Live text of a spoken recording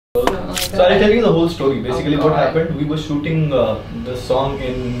So I'll tell you the whole story. Basically what happened, we were shooting the song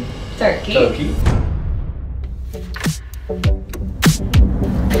in Turkey.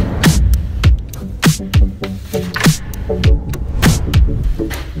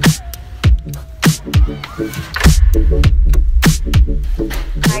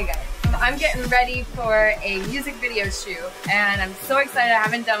 Hi guys, I'm getting ready for a music video shoot and I'm so excited. I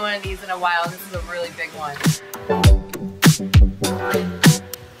haven't done one of these in a while. This is a really big one.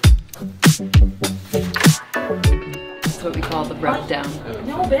 That's what we call the rub down.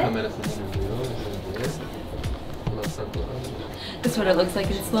 That's what it looks like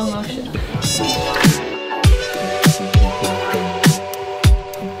in slow motion.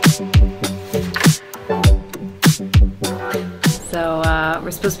 So we're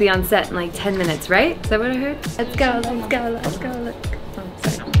supposed to be on set in like 10 minutes, right? Is that what I heard? Let's go, let's go, let's go, let's go. Oh,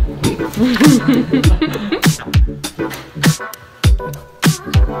 sorry.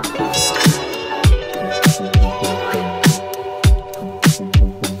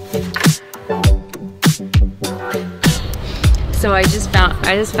 So I just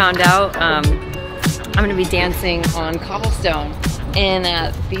found out I'm gonna be dancing on cobblestone and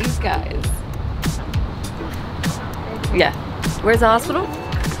these guys. Yeah. Where's the hospital?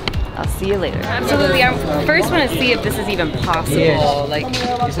 I'll see you later. Absolutely. I first want to see if this is even possible. Yeah. Like,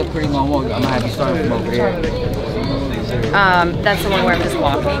 it's a pretty long walk. I'm gonna have you start from over here. That's the one where I'm just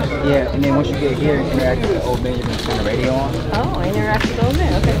walking. Yeah, and then once you get here, interact with the old man. You're gonna turn the radio on. Oh, interact with the old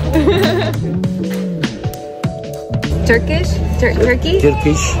man. Okay. Turkish? Turkey?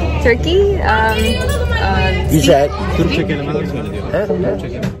 Turkish. Turkey? Güzel. Türkçe kelimeler söylüyor.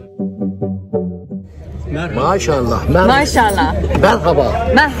 Maşallah. Maşallah. Merhaba.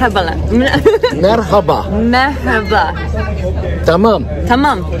 Merhaba. Merhaba. Merhaba. Tamam.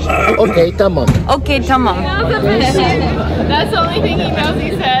 Tamam. Okay, tamam. Okay, tamam. That's the only thing he knows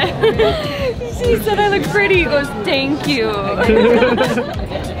he said. She said I look pretty. He goes, thank you.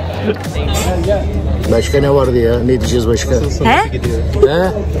 Başka ne vardı ya? Ne diyeceğiz başka? He? He?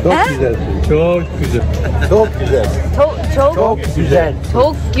 Çok güzel. Çok güzel. Çok güzel. Çok güzel.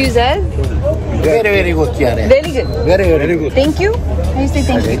 Çok güzel. Very very good yani. Very good. Very very good. Thank you. How do you say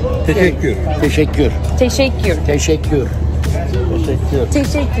thank you? Teşekkür. Teşekkür. Teşekkür. Teşekkür.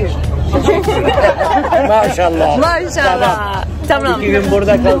 Teşekkür. Maşallah. Maşallah. Tamam. 2 gün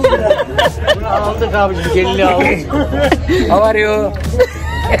burada kalsın. Aldık abi, gelini aldık. How are you?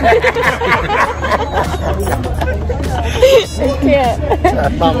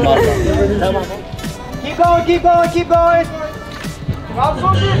 Tamam. Keep going, keep going, keep going.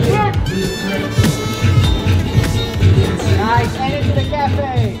 Nice, and into the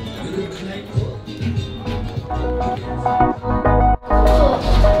cafe.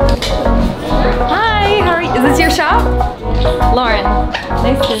 Hi, how are you? Is this your shop? Lauren.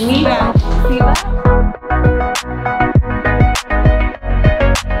 Nice to meet you.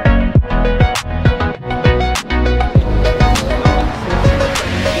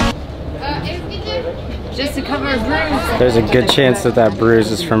 Just to cover a bruise. There's a good chance that that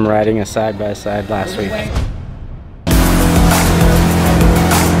bruise is from riding a side-by-side last week.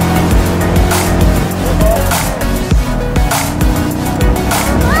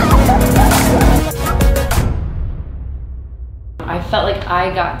 I felt like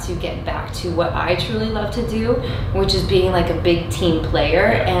I got to get back to what I truly love to do, which is being like a big team player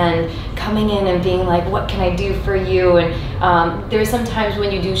and coming in and being like, what can I do for you? And there's some times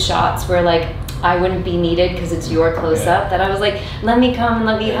when you do shots where like I wouldn't be needed because it's your close-up, that I was like, let me come and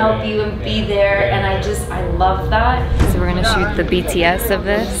let me help you and be there, and I love that. So we're gonna shoot the BTS of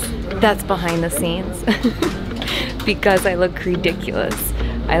this. That's behind the scenes because I look ridiculous.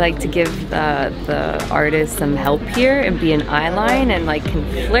 I like to give the artist some help here and be an eyeline and like can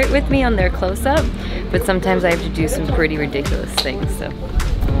flirt with me on their close-up, but sometimes I have to do some pretty ridiculous things, so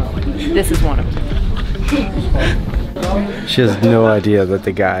this is one of them. She has no idea that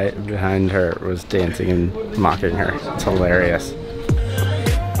the guy behind her was dancing and mocking her. It's hilarious.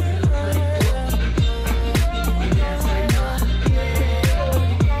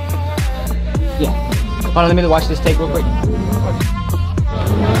 Yeah. Hold on, let me watch this take real quick.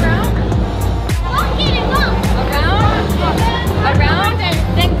 Around and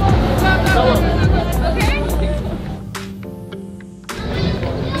then go. Okay?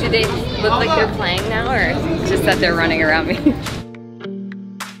 Do they look like they're playing now, or just that they're running around me?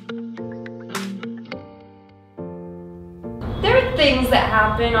 There are things that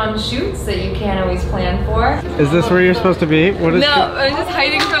happen on shoots that you can't always plan for. Is this where you're supposed to be? What is No, I'm just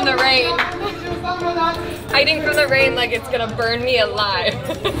hiding from the rain. Hiding from the rain like it's gonna burn me alive.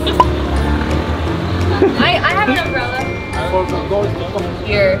 I have an umbrella.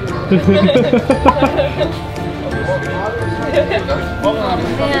 Here. Oh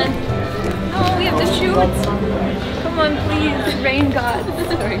man. Oh, we have to shoot. Come on, please. Rain God.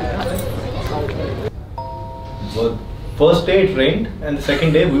 Sorry, God. The first day it rained, and the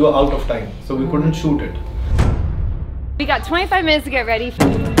second day we were out of time, so we couldn't shoot it. We got 25 minutes to get ready for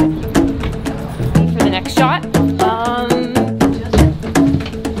the next shot.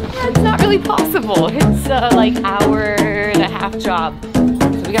 It's not really possible. It's like hour-and-a-half job. So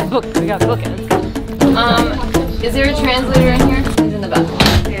we got bookends. Is there a translator in here? He's in the back.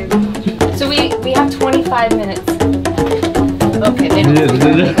 So we have 25 minutes. Okay, they don't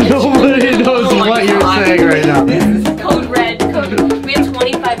Nobody knows what you're saying right now. This is code red. We have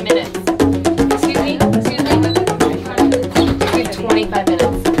 25 minutes. Excuse me. We have 25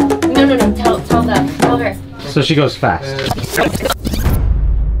 minutes. No. Tell them. Tell her. So she goes fast.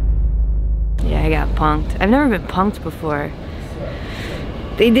 Yeah, I got punked. I've never been punked before.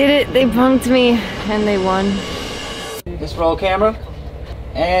 They did it. They punked me, and they won. This roll camera,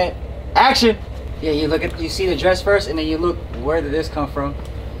 and action. Yeah, you see the dress first, and then you look, where did this come from?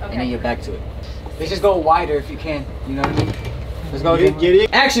 Okay. And then you're back to it. Let's just go wider if you can. You know what I mean? Let's go. Get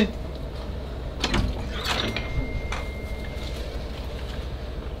it. Action.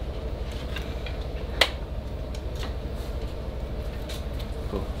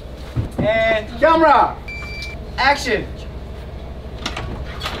 Cool. And camera. Action.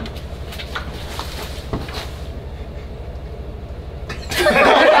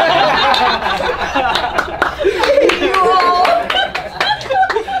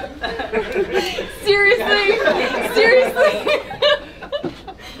 Seriously?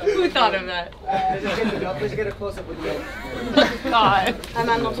 Who thought of that? Let's get a close up with you. God. I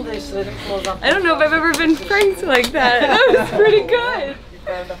don't know if I've ever been pranked like that. That was pretty good.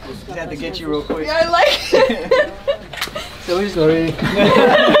 Just had to get you real quick. Yeah, I like it. Sorry.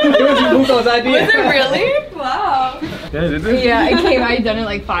 It was Buko's idea. Was it really? Wow. Yeah, I'd done it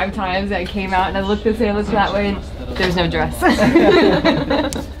like 5 times. I came out and I looked this way, I looked that way, and there's no dress.